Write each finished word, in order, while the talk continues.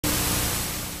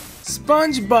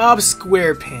SpongeBob's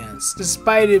Squarepants,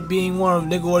 despite it being one of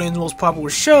Nickelodeon's most popular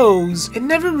shows, it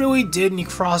never really did any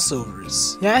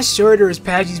crossovers. Yeah, sure, there was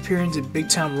Patchy's appearance in Big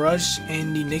Time Rush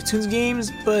and the Nicktoons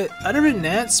games, but other than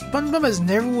that, SpongeBob has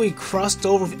never really crossed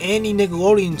over with any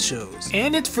Nickelodeon shows,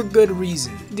 and it's for good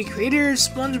reason. The creator of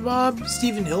SpongeBob,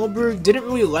 Steven Hillenburg, didn't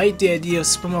really like the idea of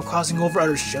SpongeBob crossing over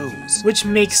other shows, which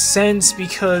makes sense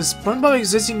because SpongeBob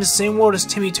existing in the same world as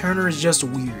Timmy Turner is just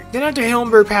weird. Then after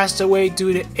Hillenburg passed away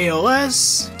due to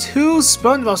ALS, 2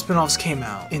 SpongeBob spin-offs came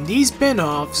out, and these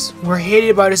spin-offs were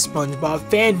hated by the SpongeBob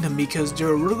fandom because they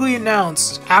were originally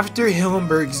announced after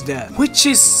Hillenburg's death, which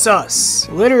is sus.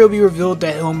 Later it will be revealed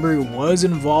that Hillenburg was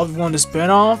involved in one of the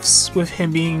spin-offs, with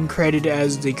him being credited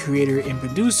as the creator and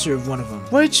producer of one of them,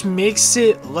 which makes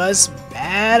it less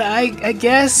bad, I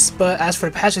guess. But as for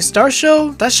the Patrick Star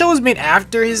Show, that show was made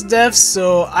after his death,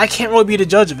 so I can't really be the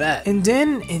judge of that. And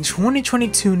then in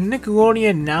 2022, Nickelodeon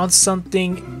announced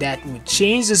something that would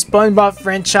change the SpongeBob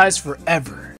franchise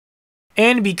forever.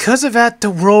 And because of that, the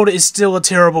world is still a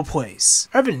terrible place.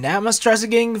 Other than that, much starts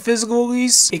getting physical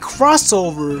release, a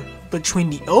crossover between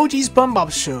the OG SpongeBob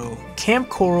show, Camp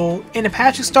Coral, and the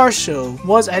Patrick Star show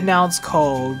was announced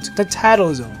called the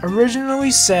Tidal Zone, originally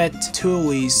set to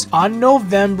release on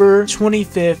November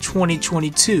 25th,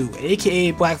 2022,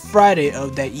 aka Black Friday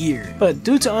of that year. But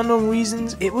due to unknown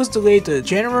reasons, it was delayed to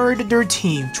January the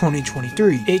 13th,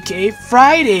 2023, aka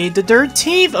Friday the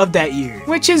 13th of that year,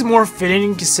 which is more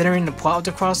fitting considering the plot of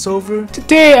the crossover.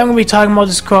 Today I'm going to be talking about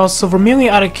this crossover mainly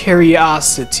out of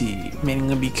curiosity,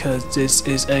 mainly because this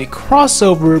is a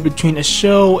crossover between a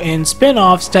show and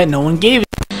spin-offs that no one gave a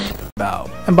about.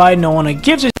 And by no one that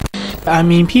gives a I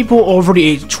mean people over the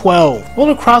age of 12. Will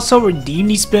the crossover deem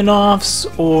these spin-offs,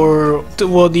 or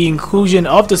will the inclusion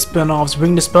of the spin-offs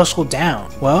bring the special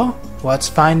down? Well, let's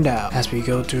find out as we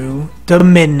go through the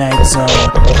Midnight Zone.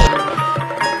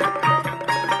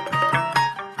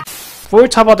 Before we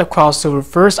talk about the crossover,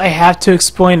 first I have to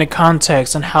explain the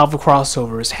context on how the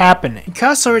crossover is happening. The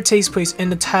crossover takes place in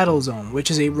the Tidal Zone,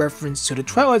 which is a reference to the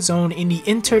Twilight Zone in the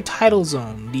Tidal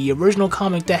Zone, the original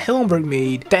comic that Hillenburg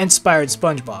made that inspired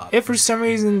SpongeBob. If for some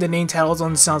reason the name Tidal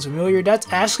Zone sounds familiar, that's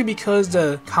actually because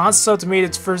the concept made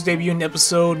its first debut in the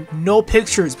episode No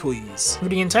Pictures Please, where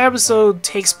the entire episode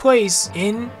takes place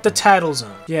in the Tidal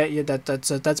Zone. Yeah,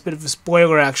 that's a bit of a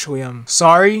spoiler actually, I'm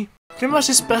sorry. Pretty much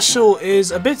this special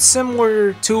is a bit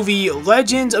similar to the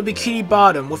Legends of Bikini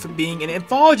Bottom, with it being an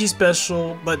anthology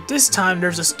special, but this time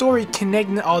there's a story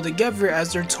connecting it all together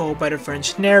as they're told by the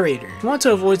French narrator. If you want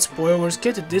to avoid spoilers,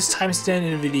 get to this timestamp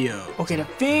in the video. Okay, the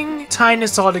thing tying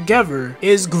this all together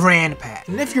is Grandpa.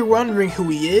 And if you're wondering who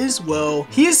he is, well,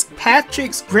 he is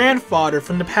Patrick's grandfather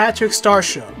from the Patrick Star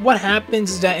Show. What happens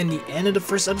is that in the end of the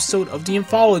first episode of the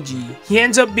anthology, he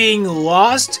ends up being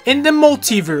lost in the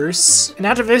multiverse, and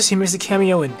after this he makes a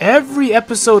cameo in every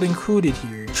episode included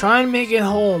here, trying to make it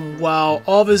home while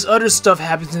all of his other stuff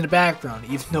happens in the background,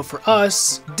 even though for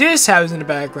us, this happens in the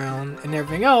background and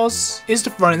everything else is the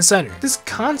front and center. This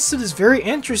concept is very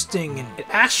interesting and it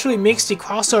actually makes the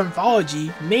crossover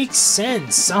anthology make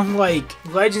sense, unlike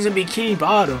Legends of Bikini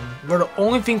Bottom, where the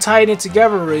only thing tying it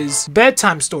together is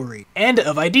bedtime story. End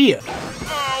of idea.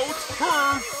 Out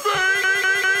her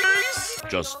face!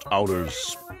 Just outer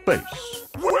space.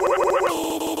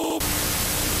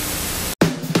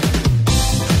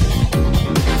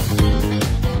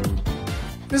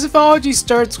 This anthology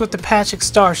starts with the Patrick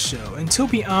Star Show, and to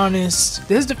be honest,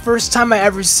 this is the first time I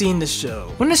ever seen the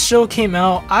show. When the show came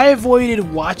out, I avoided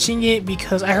watching it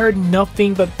because I heard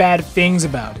nothing but bad things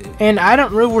about it, and I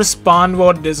don't really respond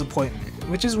well to disappointment,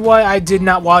 which is why I did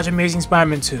not watch Amazing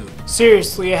Spider-Man 2.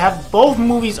 Seriously, I have both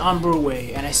movies on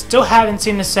Blu-ray, and I still haven't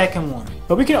seen the second one.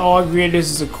 But we can all agree this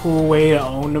is a cool way to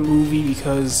own the movie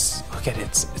because, look at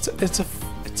it, it's a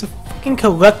fucking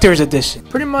collector's edition.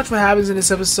 Pretty much what happens in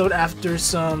this episode, after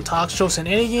some talk show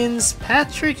shenanigans,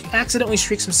 Patrick accidentally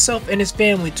shrinks himself and his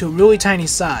family to a really tiny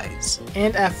size.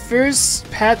 And at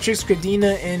first, Patrick,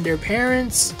 Scradina, and their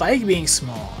parents like being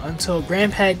small, until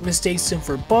Grandpa mistakes him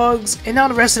for Bugs, and now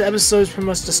the rest of the episode is pretty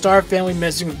much the Star family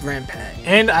messing with Grandpa.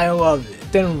 And I love it.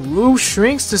 Then Roo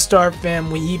shrinks the Star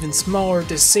family even smaller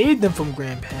to save them from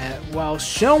Grandpa, while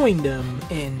showing them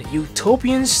an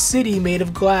utopian city made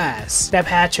of glass that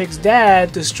Patrick's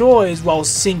dad destroys while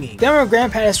singing. Then when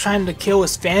Grandpa is trying to kill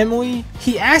his family,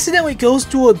 he accidentally goes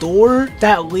through a door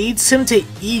that leads him to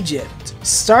Egypt,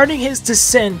 starting his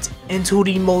descent into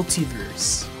the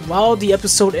multiverse. While the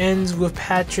episode ends with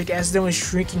Patrick accidentally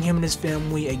shrinking him and his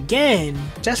family again,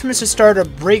 just for Mr. Star to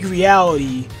break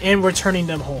reality and returning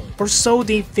them home. Or so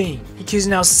they think, because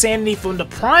now Sandy from the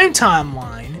Prime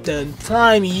timeline the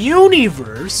Prime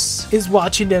Universe is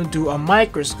watching them through a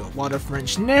microscope while the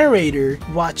French narrator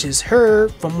watches her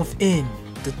from within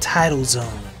the Tidal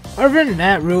zone. Other than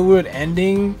that real weird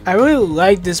ending, I really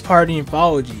like this part of the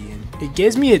anthology. It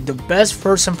gives me the best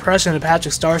first impression of the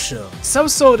Patrick Star show. This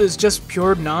episode is just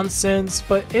pure nonsense,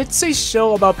 but it's a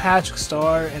show about Patrick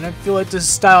Star, and I feel like this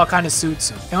style kind of suits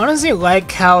him. I honestly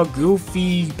like how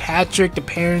goofy Patrick, the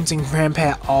parents, and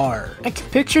Grandpa are. I can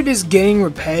picture this getting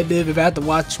repetitive if I have to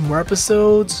watch more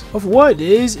episodes. But for what it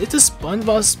is, it's a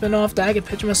SpongeBob spinoff that I can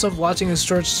picture myself watching in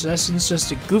short sessions just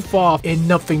to goof off and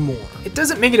nothing more. It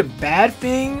doesn't make it a bad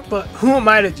thing, but who am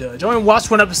I to judge? I only watched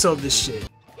one episode of this shit.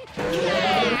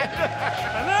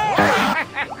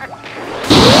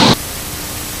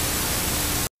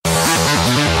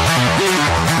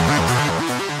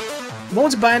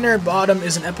 Most Binary Bottom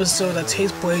is an episode that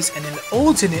takes place in an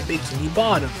alternate Bikini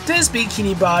Bottom. This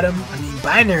Bikini Bottom,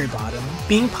 Binary Bottom,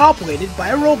 being populated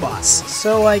by robots.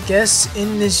 So I guess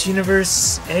in this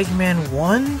universe, Eggman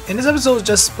won? And this episode is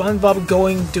just SpongeBob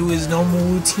going through his normal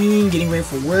routine, getting ready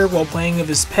for work while playing with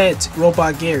his pet,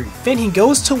 Robot Gary. Then he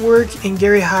goes to work and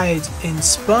Gary hides in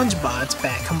SpongeBob's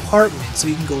back compartment so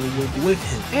he can go to work with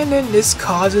him. And then this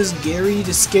causes Gary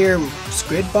to scare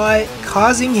Squidbot,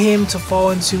 causing him to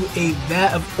fall into a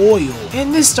vat of oil.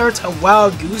 And this starts a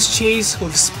wild goose chase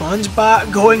with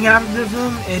SpongeBob going after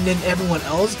them and then everyone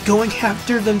else going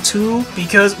after them too,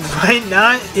 because why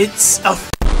not? It's a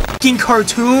fucking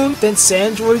cartoon. Then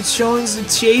Sandroid joins the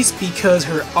chase because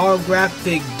her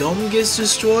holographic dome gets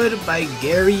destroyed by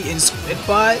Gary and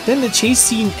Squidbot. Then the chase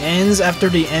scene ends after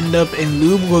they end up in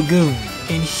Lube Lagoon.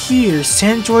 And here,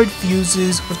 Sandroid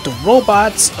fuses with the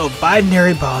robots of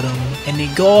Binary Bottom, and they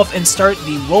go off and start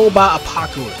the robot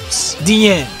apocalypse. The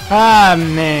end. Ah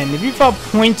man, if you thought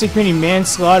Point to committing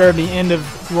manslaughter at the end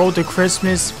of Road to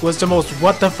Christmas was the most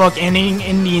what the fuck ending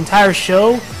in the entire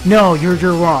show, no, you're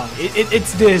wrong.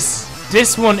 It's this.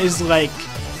 This one is like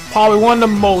probably one of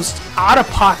the most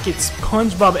out-of-pocket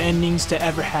SpongeBob endings to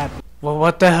ever happen. Well,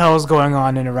 what the hell is going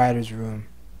on in the writer's room?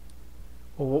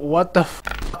 What the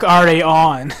fuck are they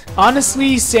on?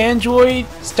 Honestly, Sandroid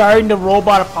starting the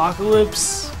robot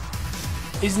apocalypse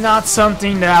is not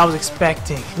something that I was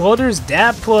expecting. Well, there's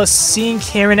that plus seeing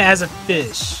Karen as a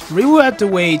fish. We will have to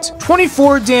wait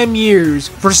 24 damn years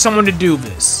for someone to do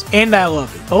this, and I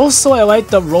love it. Also, I like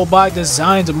the robot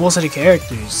designs of most of the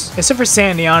characters. Except for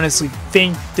Sandy, I honestly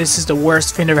think this is the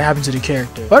worst thing that ever happened to the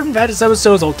character. Apart from that, this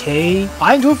episode is okay.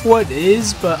 I enjoy it for what it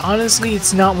is, but honestly,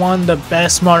 it's not one of the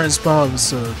best modern SpongeBob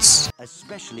episodes.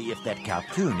 Especially if that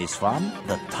cartoon is from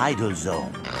the Tidal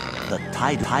Zone. The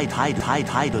Tidal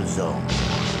Zone.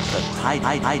 The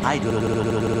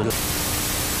Tidal.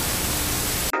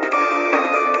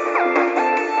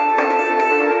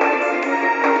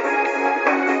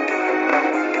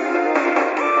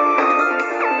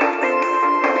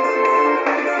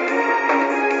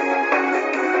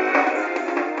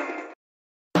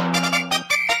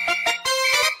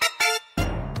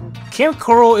 Camp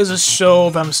Coral is a show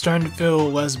that I'm starting to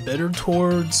feel less bitter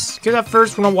towards, because at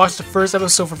first when I watched the first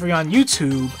episode for free on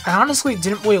YouTube, I honestly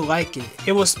didn't really like it.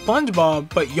 It was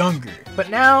SpongeBob, but younger. But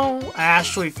now, I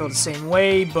actually feel the same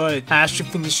way, but I actually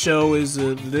think the show is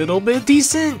a little bit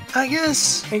decent, I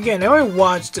guess. Again, I only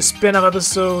watched the spin-off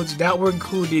episodes that were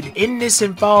included in this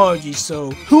anthology,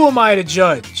 so who am I to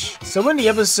judge? So in the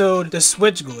episode, The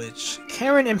Switch Glitch,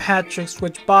 Karen and Patrick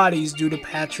switch bodies due to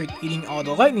Patrick eating all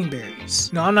the lightning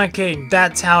berries. No, I'm not kidding,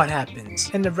 that's how it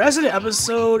happens. And the rest of the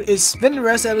episode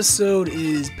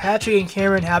is Patrick and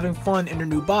Karen having fun in their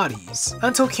new bodies,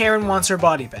 until Karen wants her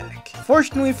body back.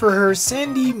 Fortunately for her,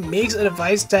 Sandy makes a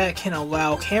device that can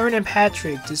allow Karen and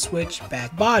Patrick to switch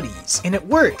back bodies, and it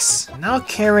works. Now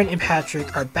Karen and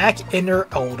Patrick are back in their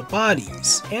old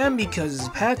bodies, and because it's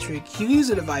Patrick, he leaves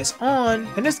the device on,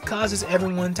 and this causes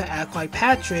everyone to act like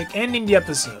Patrick, ending the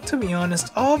episode. To be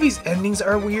honest, all these endings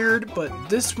are weird, but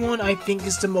this one I think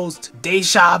is the most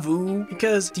deja vu,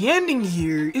 because the ending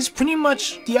here is pretty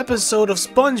much the episode of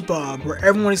SpongeBob where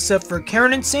everyone except for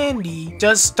Karen and Sandy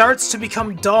just starts to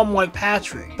become dumb like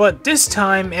Patrick. But this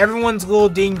time, everyone's little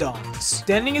ding-dongs.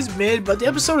 The ending is mid, but the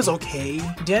episode is okay.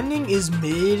 The ending is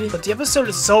mid, but the episode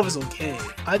itself is okay.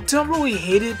 I don't really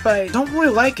hate it, but I don't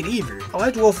really like it either. I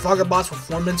like Will Froggerbot's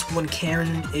performance when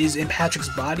Karen is in Patrick's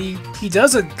body. He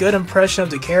does a good impression of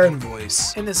the Karen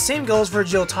voice. And the same goes for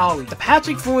Jill Tolly. The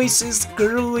Patrick voice is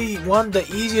literally one of the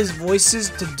easiest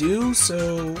voices to do,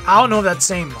 so I don't know if that's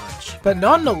saying much. But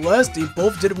nonetheless, they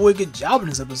both did a really good job in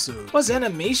this episode. Plus,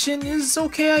 animation is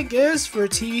okay, I guess. For a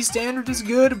TV standard, is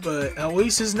good, but at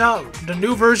least it's not the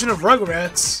new version of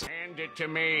Rugrats. Hand it to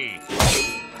me.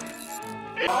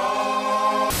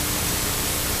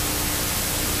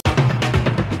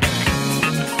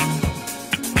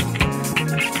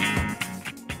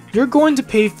 You're Going to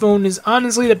Payphone is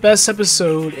honestly the best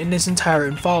episode in this entire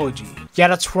anthology. Yeah,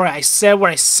 that's right, I said what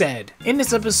I said. In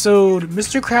this episode,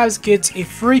 Mr. Krabs gets a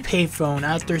free payphone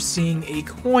after seeing a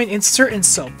coin insert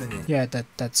himself in it. Yeah,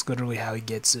 that's literally how he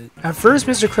gets it. At first,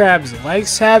 Mr. Krabs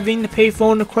likes having the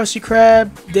payphone to Krusty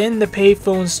Krab. Then the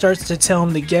payphone starts to tell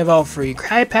him to give out free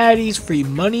Krab Patties, free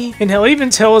money, and he'll even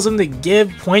tells him to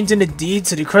give points in the deed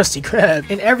to the Krusty Krab.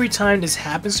 And every time this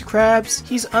happens to Krabs,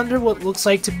 he's under what looks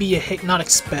like to be a hypnotic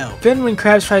spell. Then when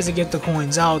Krabs tries to get the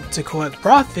coins out to collect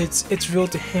profits, it's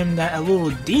revealed to him that a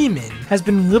little demon has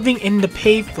been living in the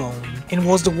payphone and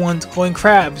was the one telling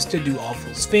Krabs to do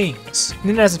awful things.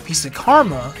 And then as a piece of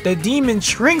karma, the demon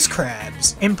shrinks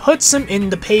Krabs and puts him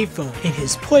in the payphone in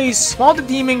his place while the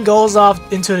demon goes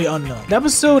off into the unknown. The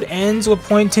episode ends with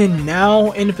Pointin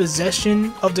now in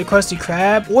possession of the Krusty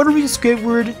Krab, ordering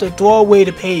Squidward to throw away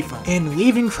the payphone and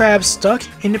leaving Krabs stuck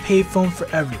in the payphone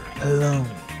forever, alone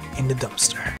in the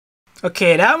dumpster.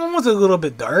 Okay, that one was a little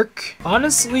bit dark.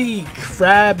 Honestly,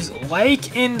 Krabs,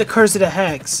 like in The Curse of the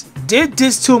Hex, did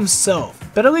this to himself.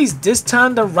 But at least this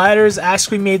time the writers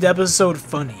actually made the episode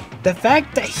funny. The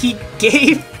fact that he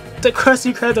gave the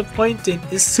Krusty Krab to Pointin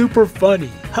is super funny.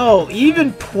 Hell,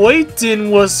 even Pointin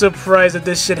was surprised that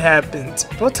this shit happened.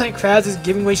 Both time Krabs is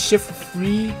giving away shit for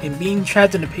free and being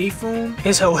trapped in a payphone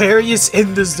is hilarious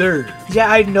and deserved. Yeah,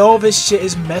 I know this shit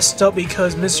is messed up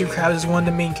because Mr. Krabs is one of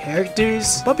the main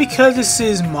characters, but because this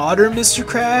is modern Mr.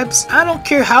 Krabs, I don't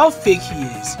care how fake he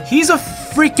is. He's a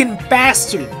freaking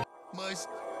bastard. Must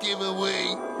give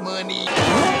away money.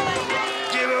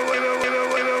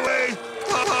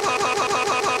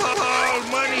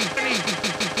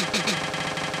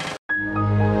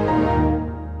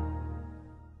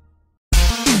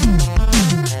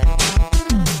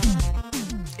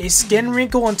 A skin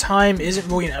wrinkle in time isn't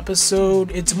really an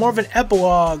episode, it's more of an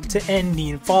epilogue to end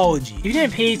the anthology. If you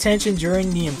didn't pay attention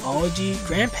during the anthology,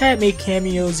 Grandpa made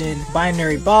cameos in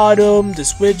Binary Bottom, The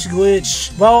Switch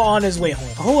Glitch, while on his way home.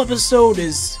 The whole episode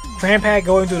is Grandpa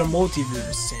going through the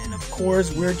multiverse, and of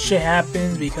course weird shit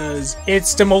happens because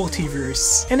it's the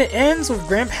multiverse. And it ends with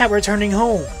Grandpa returning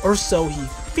home, or so he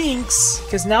thinks,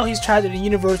 because now he's trapped in a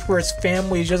universe where his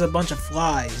family is just a bunch of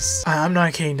flies. I'm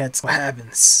not kidding, that's what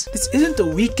happens. This isn't the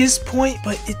weakest point,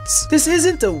 but this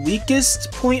isn't the weakest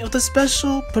point of the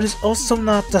special, but it's also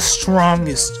not the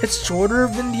strongest. It's shorter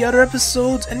than the other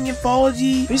episodes in the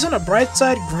anthology. Based on the bright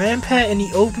side, Grandpa in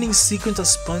the opening sequence of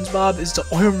SpongeBob is the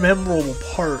only memorable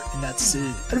part, and that's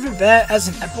it. Other than that, as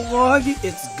an epilogue,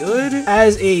 it's good.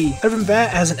 As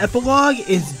an epilogue,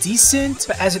 it's decent,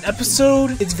 but as an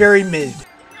episode, it's very mid.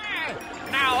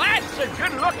 Now that's a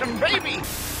good-looking baby!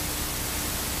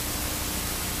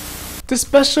 The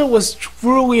special was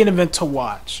truly an event to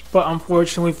watch, but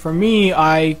unfortunately for me,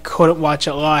 I couldn't watch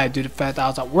it live due to the fact that I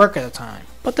was at work at the time.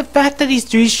 But the fact that these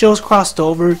three shows crossed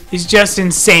over is just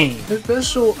insane. The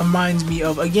special reminds me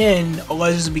of, again,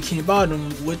 Legends of Bikini Bottom,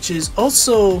 which is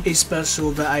also a special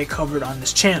that I covered on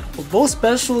this channel. With both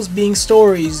specials being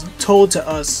stories told to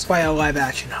us by a live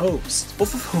action host,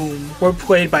 both of whom were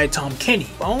played by Tom Kenny.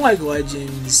 But unlike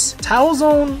Legends, Tidal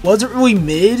Zone wasn't really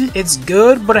mid, it's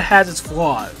good, but it has its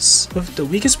flaws. With the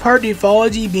weakest part of the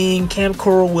anthology being Camp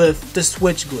Coral with the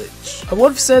Switch Glitch. I would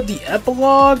have said the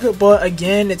epilogue, but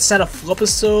again, it's not a full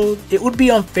episode. It would be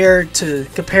unfair to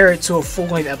compare it to a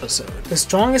full-length episode. The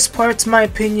strongest parts, in my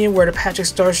opinion, were the Patrick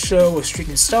Star Show with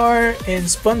Streaking Star and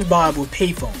SpongeBob with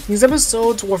Payphone. These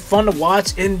episodes were fun to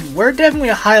watch and were definitely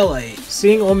a highlight.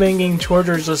 Seeing Omen getting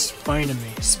tortured is just funny to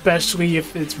me, especially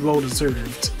if it's well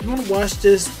deserved. If you want to watch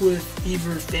this with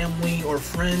either family or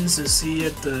friends to see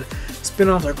if the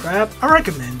spin-offs are crap, I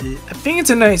recommend it. I think it's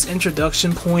a nice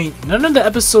introduction point. None of the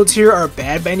episodes here are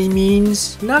bad by any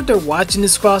means. Now after watching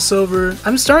this crossover,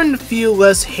 I'm starting to feel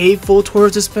less hateful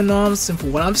towards the spin-offs, and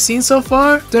from what I've seen so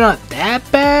far, they're not that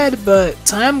bad, but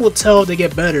time will tell if they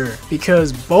get better,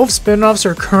 because both spin-offs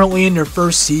are currently in their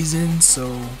first season,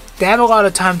 so they have a lot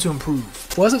of time to improve.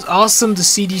 Plus, it's awesome to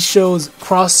see these shows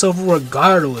cross over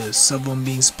regardless of them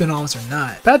being spin-offs or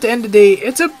not. But at the end of the day,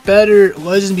 it's a better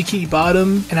Legends Bikini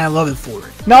Bottom, and I love it for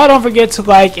it. Now, don't forget to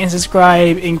like and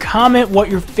subscribe and comment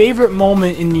what your favorite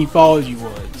moment in the anthology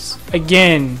was.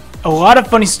 Again, a lot of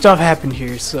funny stuff happened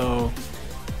here, so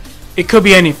it could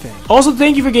be anything. Also,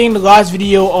 thank you for getting the last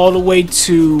video all the way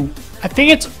to, I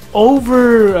think it's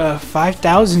over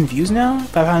 5,000 views now?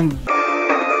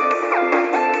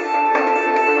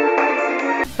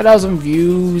 5,000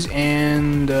 views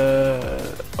and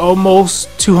almost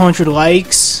 200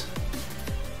 likes.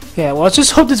 Yeah, well, let's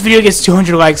just hope this video gets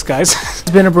 200 likes, guys.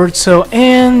 It's been Roberto,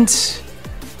 and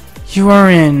you are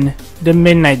in the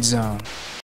Midnight Zone.